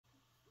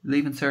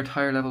Leaving Cert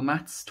Higher Level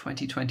Maths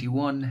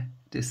 2021.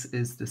 This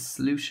is the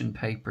solution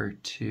paper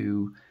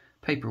to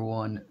paper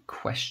 1,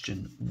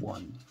 question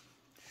 1.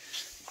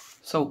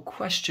 So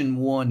question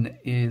 1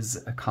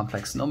 is a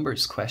complex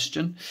numbers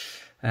question.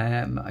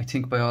 I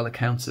think by all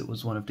accounts it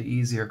was one of the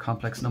easier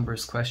complex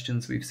numbers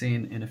questions we've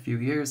seen in a few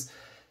years.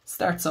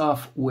 Starts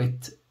off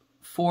with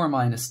 4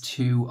 minus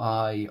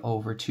 2i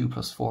over 2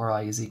 plus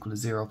 4i is equal to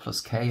 0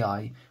 plus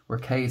ki, where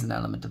k is an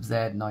element of z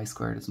and I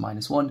squared is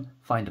minus 1.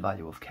 Find the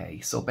value of k.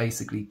 So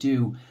basically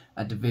do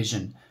a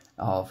division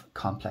of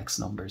complex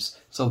numbers.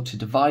 So to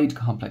divide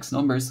complex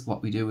numbers,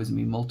 what we do is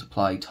we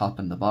multiply top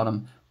and the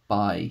bottom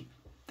by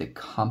the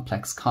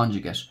complex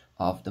conjugate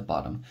of the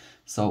bottom.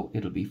 So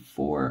it'll be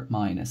 4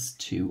 minus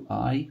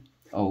 2i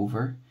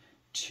over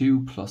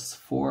 2 plus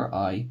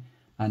 4i,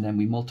 and then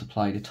we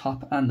multiply the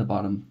top and the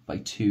bottom by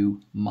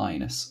 2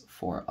 minus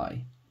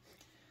 4i.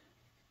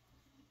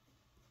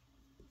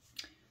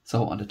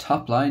 So on the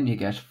top line you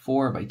get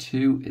 4 by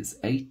 2 is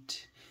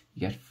 8, you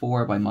get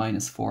 4 by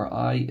minus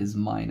 4i is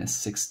minus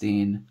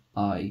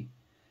 16i,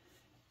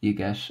 you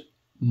get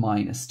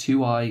minus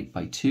 2i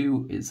by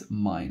 2 is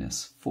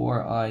minus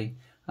 4i,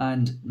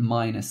 and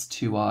minus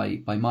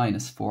 2i by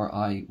minus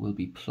 4i will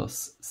be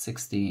plus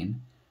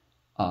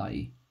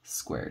 16i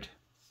squared.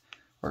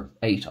 Or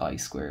 8i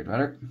squared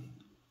rather,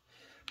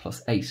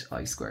 plus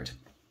 8i squared.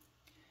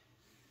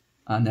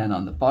 And then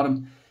on the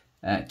bottom,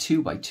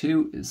 2 by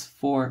 2 is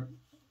 4,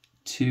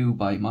 2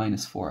 by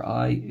minus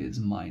 4i is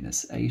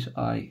minus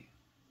 8i,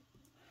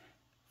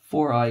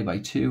 4i by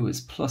 2 is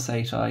plus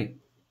 8i,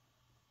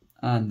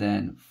 and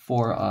then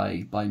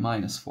 4i by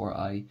minus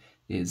 4i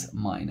is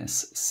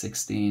minus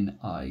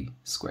 16i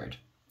squared.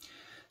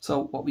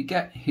 So what we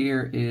get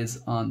here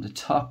is on the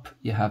top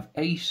you have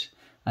 8,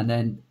 and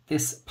then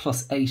this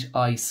plus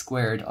 8i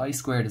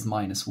squared is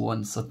minus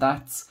 1, so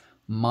that's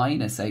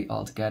minus 8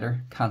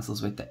 altogether,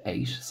 cancels with the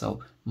 8,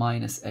 so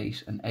minus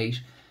 8 and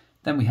 8.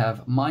 Then we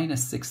have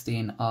minus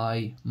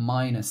 16i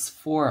minus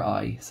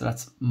 4i, so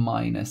that's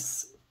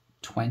minus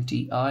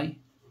 20i.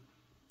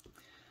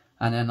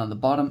 And then on the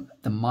bottom,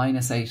 the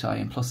minus 8i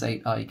and plus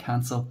 8i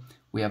cancel.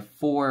 We have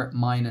 4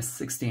 minus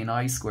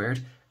 16i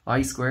squared.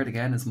 I squared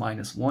again is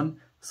minus 1,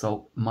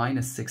 so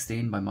minus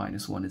 16 by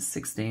minus 1 is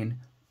 16.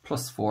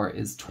 Plus 4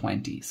 is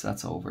 20, so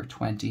that's over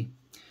 20.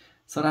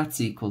 So that's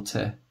equal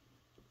to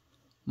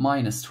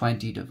minus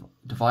 20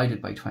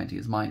 divided by 20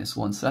 is minus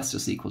 1, so that's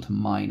just equal to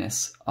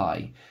minus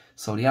I.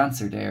 So the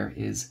answer there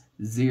is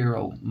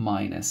 0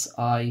 minus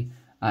I,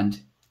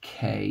 and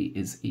k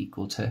is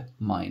equal to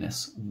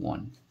minus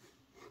 1.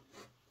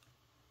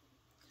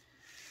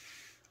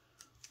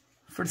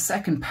 For the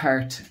second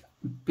part,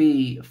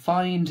 B,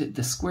 find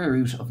the square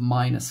root of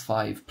minus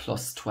 5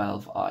 plus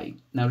 12i.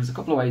 Now there's a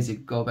couple of ways you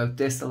could go about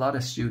this. A lot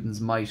of students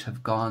might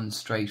have gone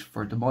straight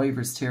for the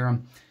Moivre's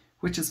theorem,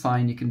 which is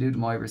fine, you can do the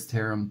Moivre's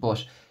theorem,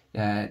 but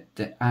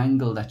the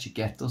angle that you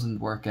get doesn't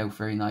work out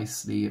very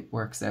nicely. It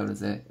works out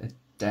as a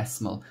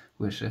decimal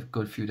with a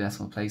good few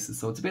decimal places,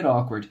 so it's a bit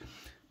awkward,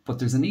 but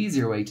there's an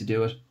easier way to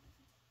do it.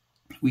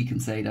 We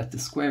can say that the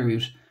square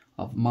root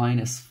of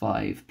minus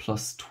 5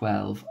 plus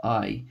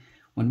 12i,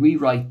 when we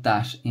write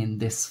that in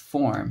this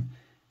form,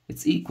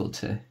 it's equal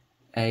to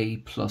a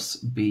plus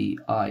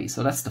bi.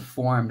 So that's the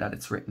form that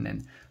it's written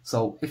in.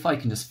 So if I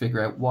can just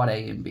figure out what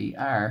a and b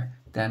are,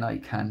 then I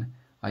can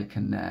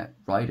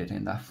write it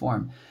in that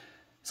form.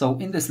 So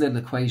in this little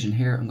equation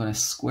here, I'm going to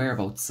square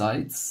both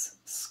sides,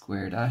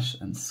 square that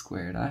and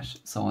square that.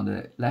 So on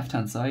the left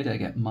hand side I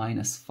get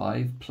minus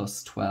 5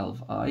 plus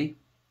 12i.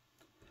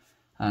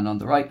 And on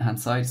the right hand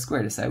side,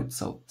 square this out.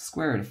 So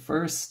square root of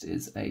first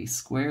is a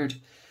squared,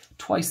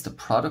 twice the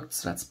product,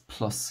 so that's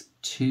plus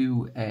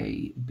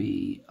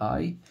 2abi,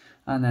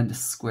 and then the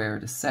square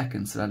of the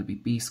second, so that'll be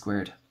b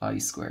squared I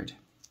squared,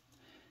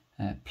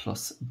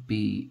 plus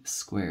b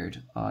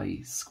squared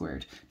I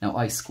squared. Now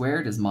I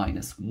squared is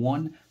minus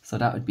 1, so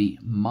that would be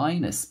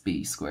minus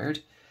b squared,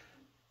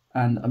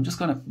 and I'm just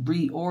going to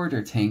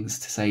reorder things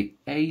to say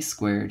a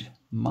squared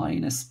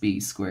minus b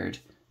squared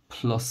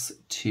plus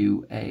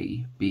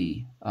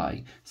 2abi.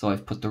 So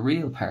I've put the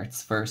real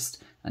parts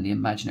first and the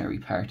imaginary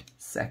part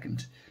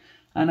second.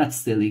 And that's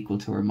still equal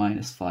to our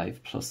minus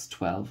 5 plus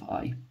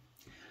 12i.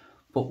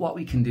 But what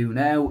we can do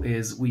now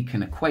is we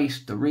can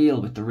equate the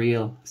real with the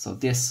real, so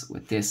this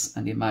with this,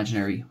 and the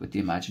imaginary with the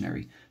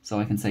imaginary. So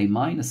I can say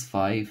minus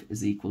 5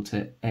 is equal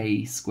to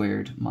a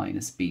squared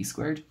minus b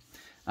squared,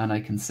 and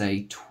I can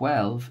say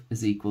 12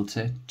 is equal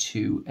to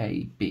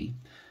 2ab.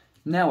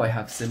 Now I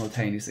have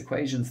simultaneous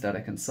equations that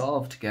I can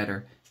solve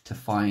together to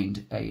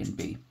find a and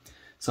b.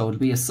 So it'll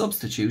be a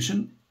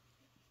substitution.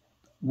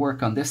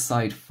 Work on this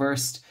side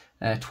first.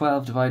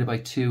 12 divided by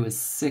 2 is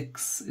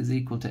 6 is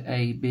equal to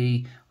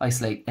AB.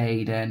 Isolate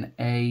A, then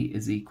A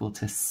is equal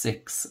to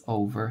 6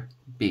 over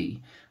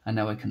B. And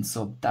now I can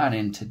sub that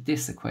into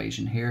this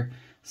equation here.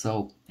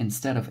 So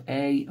instead of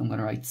A, I'm going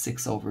to write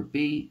 6 over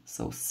B.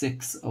 So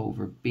 6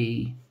 over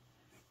B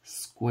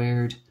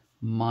squared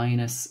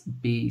minus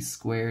B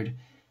squared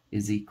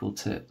is equal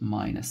to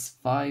minus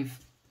 5.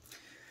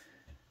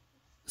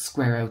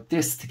 square out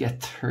this to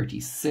get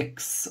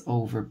 36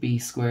 over b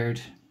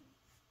squared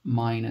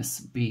minus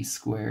b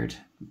squared.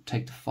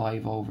 Take the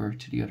 5 over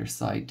to the other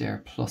side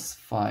there, plus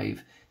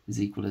 5 is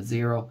equal to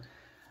 0.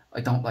 I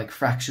don't like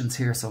fractions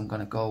here, so I'm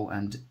going to go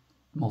and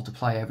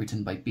multiply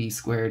everything by b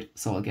squared.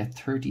 So I'll get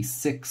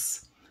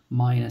 36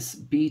 minus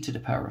b to the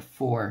power of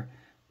 4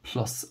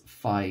 plus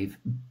 5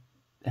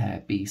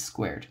 b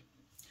squared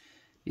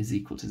is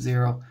equal to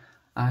 0.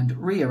 And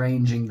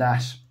rearranging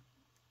that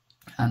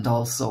and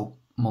also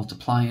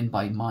multiplying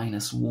by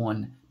minus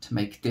 1 to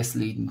make this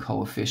leading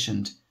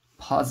coefficient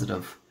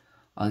positive,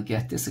 I'll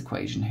get this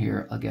equation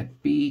here. I'll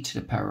get b to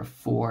the power of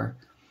 4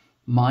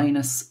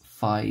 minus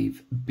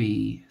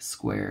 5b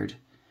squared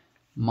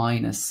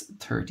minus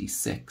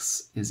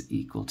 36 is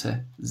equal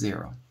to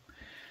 0.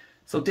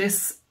 So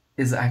this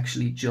is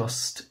actually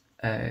just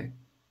a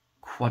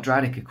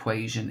quadratic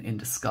equation in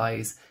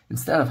disguise.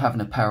 Instead of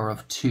having a power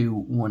of 2,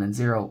 1 and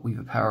 0, we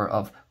have a power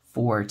of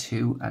 4,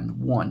 2 and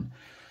 1.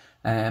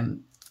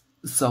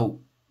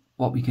 So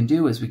what we can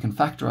do is we can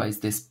factorize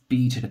this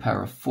b to the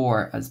power of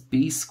 4 as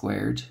b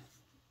squared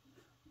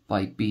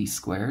by b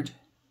squared.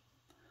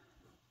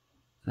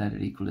 Let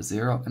it equal to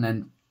 0. And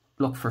then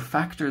look for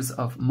factors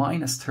of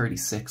minus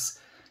 36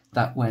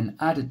 that when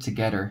added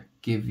together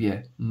give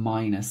you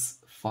minus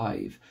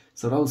 5.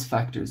 So those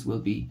factors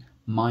will be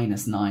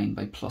minus 9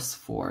 by plus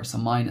 4. So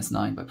minus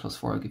 9 by plus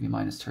 4 will give you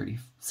minus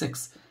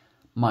 36.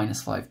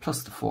 Minus 5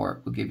 plus the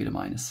 4 will give you the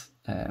minus,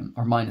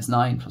 or minus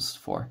 9 plus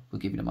 4 will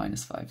give you the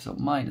minus 5. So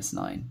minus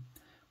 9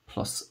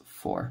 plus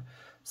 4.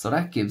 So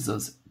that gives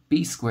us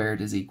b squared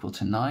is equal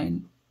to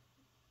 9.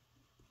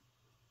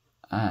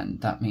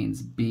 And that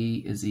means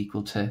b is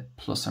equal to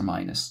plus or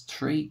minus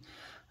 3.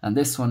 And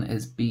this one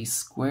is b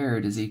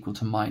squared is equal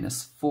to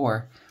minus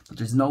 4. But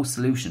there's no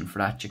solution for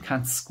that. You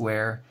can't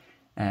square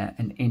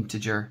an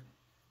integer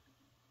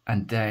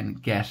and then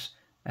get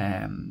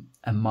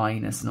a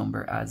minus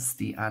number as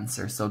the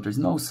answer. So there's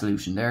no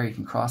solution there. You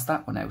can cross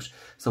that one out.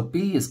 So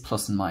b is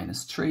plus and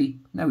minus 3.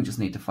 Now we just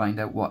need to find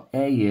out what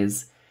a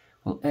is.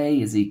 Well, a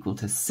is equal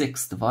to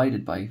 6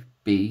 divided by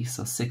b.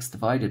 So 6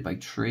 divided by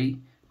 3,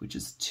 which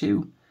is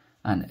 2.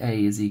 And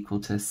a is equal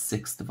to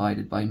 6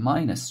 divided by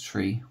minus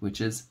 3,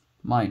 which is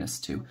minus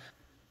 2.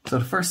 So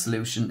the first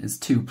solution is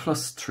 2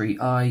 plus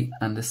 3i,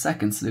 and the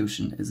second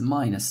solution is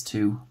minus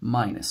 2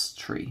 minus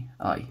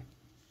 3i.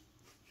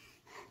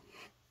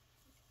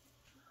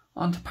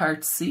 On to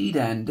part C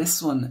then.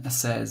 This one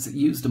says,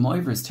 use the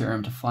Moivre's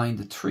theorem to find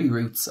the 3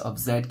 roots of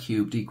z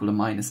cubed equal to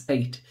minus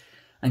 8,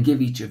 and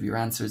give each of your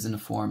answers in the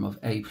form of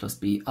a plus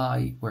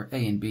bi, where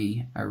a and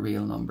b are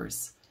real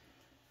numbers.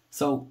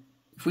 So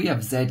if we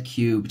have z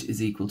cubed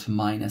is equal to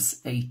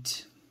minus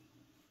 8,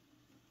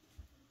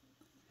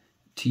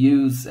 to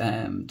use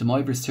the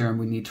Moivre's theorem,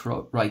 we need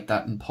to write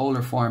that in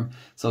polar form.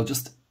 So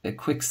just a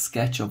quick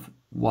sketch of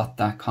what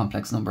that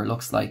complex number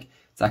looks like.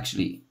 It's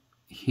actually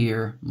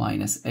here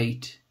minus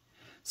 8.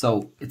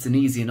 So it's an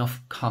easy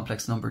enough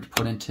complex number to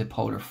put into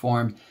polar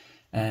form.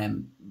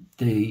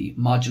 The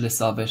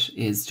modulus of it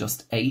is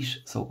just 8,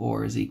 so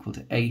or is equal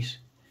to 8.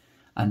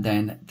 And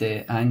then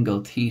the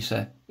angle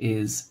theta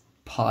is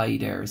pi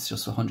there, it's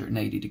just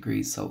 180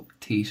 degrees, so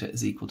theta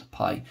is equal to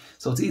pi.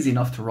 So it's easy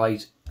enough to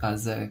write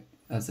as a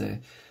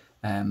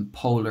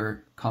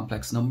polar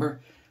complex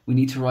number. We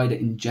need to write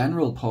it in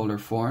general polar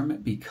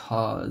form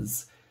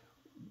because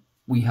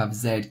we have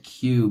z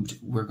cubed.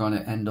 We're going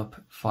to end up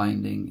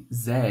finding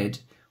z,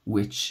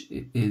 which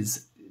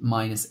is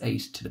minus 8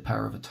 to the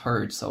power of a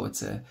third, so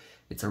it's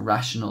a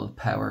rational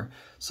power.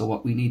 So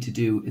what we need to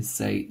do is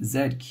say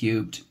z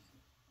cubed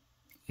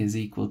is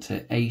equal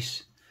to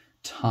 8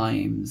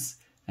 times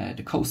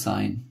the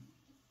cosine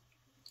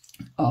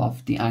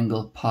of the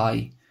angle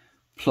pi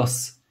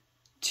plus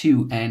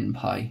 2n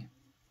pi,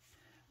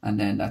 and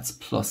then that's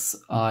plus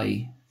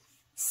I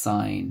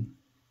sine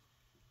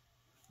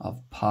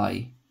of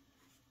pi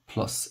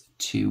plus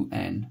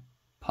 2n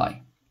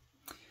pi.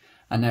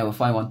 And now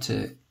if I want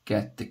to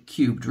get the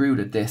cubed root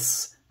of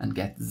this and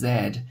get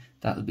z,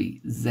 that'll be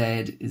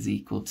z is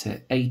equal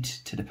to 8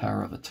 to the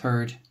power of a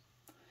third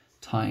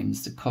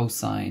times the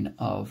cosine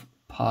of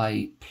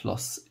pi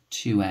plus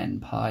 2n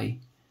pi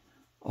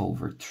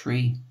over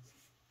 3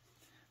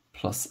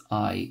 plus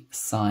I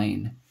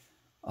sine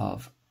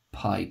of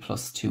pi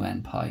plus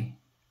 2n pi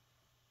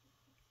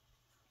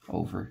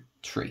over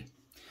 3.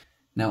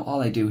 Now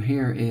all I do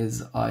here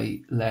is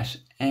I let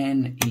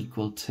n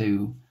equal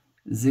to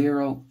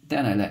 0,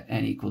 then I let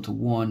n equal to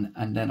 1,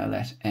 and then I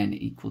let n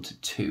equal to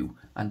 2,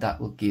 and that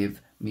will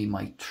give me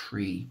my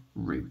 3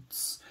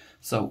 roots.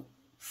 So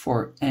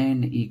for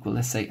n equal,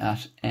 let's say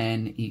at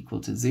n equal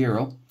to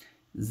 0,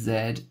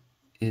 z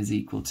is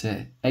equal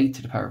to 8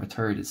 to the power of a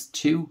third is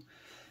 2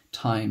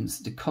 times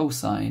the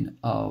cosine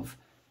of,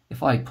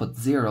 if I put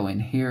 0 in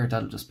here,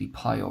 that'll just be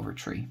pi over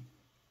 3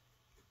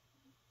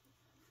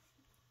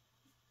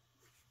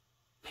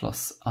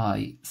 plus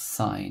I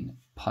sine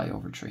pi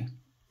over 3.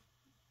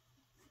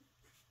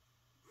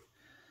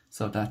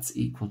 So that's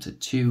equal to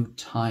 2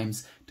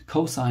 times the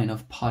cosine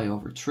of pi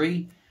over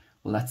 3.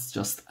 Well, that's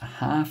just a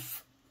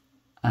half.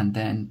 and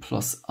then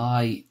plus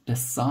I. The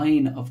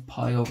sine of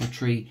pi over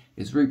 3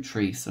 is root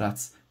 3, so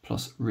that's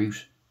plus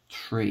root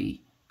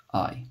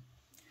 3i.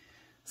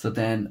 So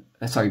then,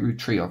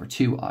 root 3 over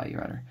 2i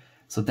rather.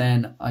 So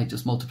then I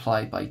just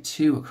multiply by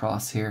 2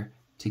 across here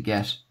to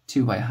get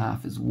 2 by a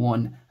half is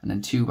 1, and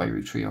then 2 by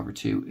root 3 over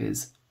 2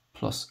 is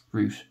plus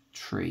root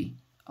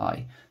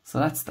 3i. So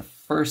that's the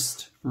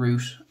first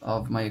root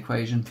of my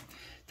equation.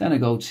 Then I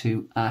go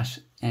to at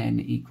n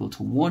equal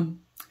to 1.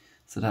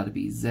 So that'd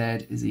be z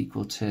is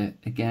equal to,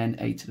 again,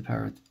 a to the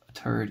power of a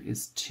third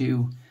is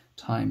 2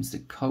 times the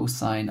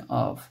cosine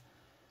of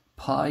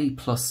pi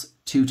plus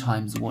 2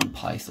 times 1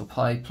 pi. So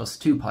pi plus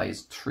 2 pi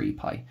is 3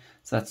 pi.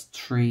 So that's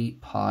 3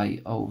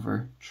 pi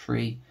over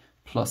 3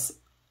 plus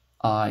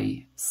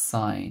I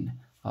sine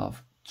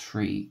of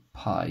 3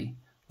 pi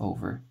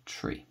over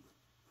 3.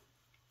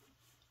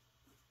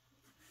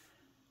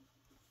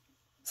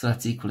 So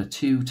that's equal to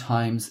 2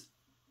 times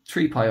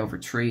 3 pi over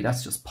 3,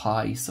 that's just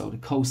pi, so the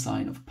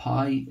cosine of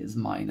pi is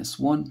minus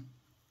 1.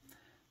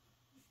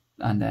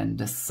 And then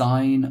the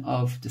sine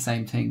of the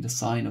same thing, the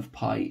sine of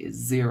pi is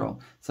 0,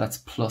 so that's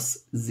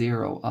plus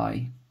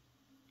 0i.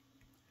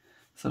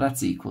 So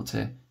that's equal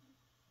to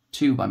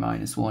 2 by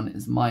minus 1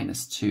 is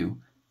minus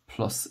 2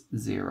 plus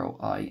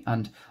 0i.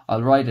 And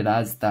I'll write it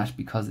as that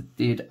because it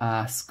did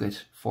ask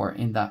it for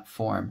in that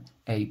form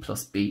a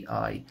plus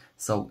bi,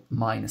 so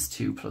minus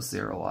 2 plus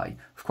 0i.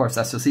 Of course,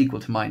 that's just equal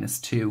to minus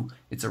 2.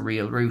 It's a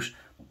real root,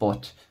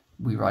 but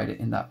we write it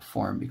in that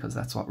form because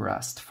that's what we're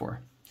asked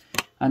for.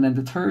 And then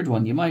the third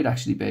one, you might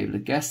actually be able to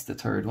guess the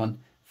third one.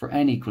 For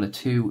n equal to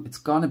 2, it's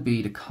going to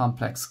be the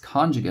complex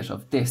conjugate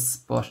of this,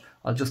 but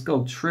I'll just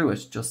go through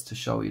it just to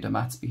show you the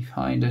maths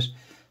behind it.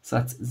 So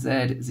that's z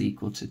is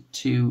equal to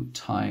 2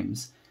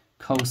 times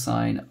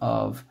cosine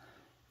of,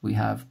 we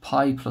have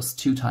pi plus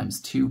 2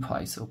 times 2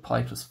 pi, so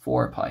pi plus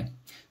 4 pi.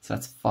 So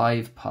that's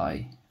 5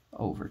 pi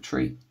over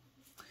 3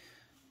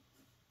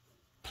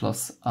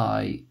 plus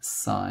I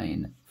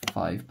sine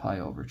 5 pi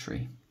over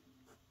 3.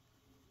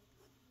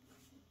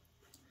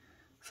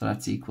 So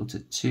that's equal to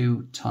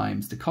 2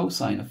 times the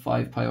cosine of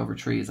 5 pi over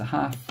 3 is a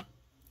half,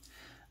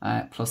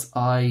 plus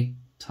I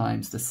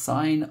times the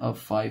sine of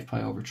 5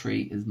 pi over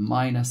 3 is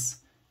minus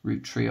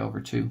root 3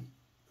 over 2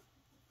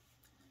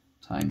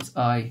 times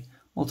I.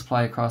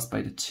 Multiply across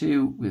by the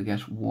 2, we'll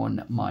get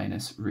 1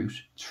 minus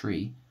root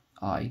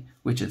 3i,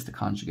 which is the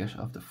conjugate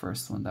of the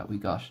first one that we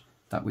got,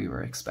 that we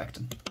were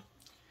expecting.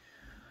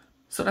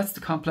 So that's the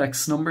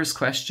complex numbers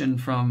question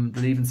from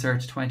the Leaving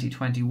Cert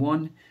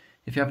 2021.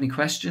 If you have any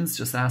questions,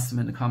 just ask them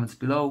in the comments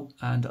below,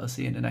 and I'll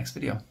see you in the next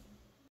video.